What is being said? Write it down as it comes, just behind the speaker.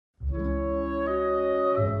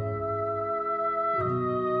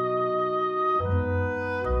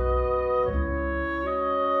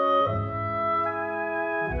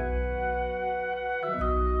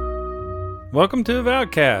Welcome to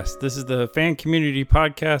Avowedcast. This is the fan community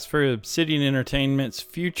podcast for Obsidian Entertainment's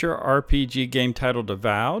future RPG game titled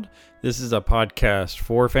Avowed. This is a podcast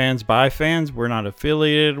for fans by fans. We're not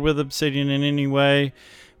affiliated with Obsidian in any way.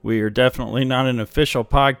 We are definitely not an official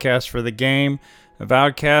podcast for the game.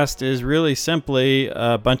 Avowedcast is really simply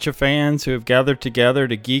a bunch of fans who have gathered together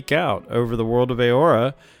to geek out over the world of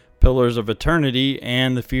Eora, Pillars of Eternity,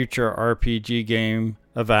 and the future RPG game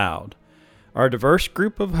Avowed. Our diverse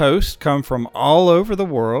group of hosts come from all over the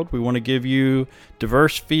world. We want to give you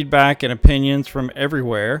diverse feedback and opinions from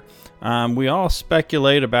everywhere. We all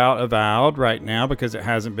speculate about Avowed right now because it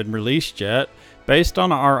hasn't been released yet, based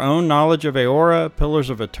on our own knowledge of Eora, Pillars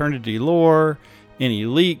of Eternity lore, any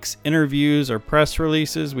leaks, interviews, or press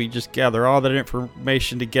releases. We just gather all that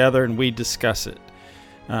information together and we discuss it.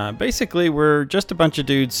 Basically, we're just a bunch of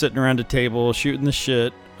dudes sitting around a table shooting the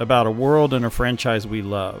shit about a world and a franchise we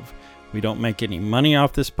love. We don't make any money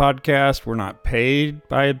off this podcast. We're not paid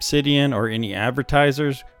by Obsidian or any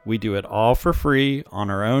advertisers. We do it all for free on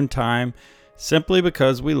our own time, simply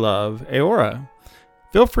because we love Eora.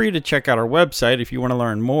 Feel free to check out our website if you want to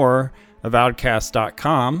learn more,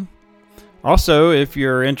 avowedcast.com. Also, if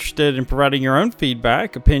you're interested in providing your own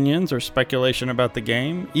feedback, opinions, or speculation about the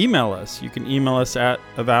game, email us. You can email us at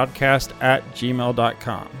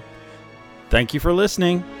avowedcast@gmail.com. Thank you for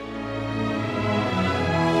listening.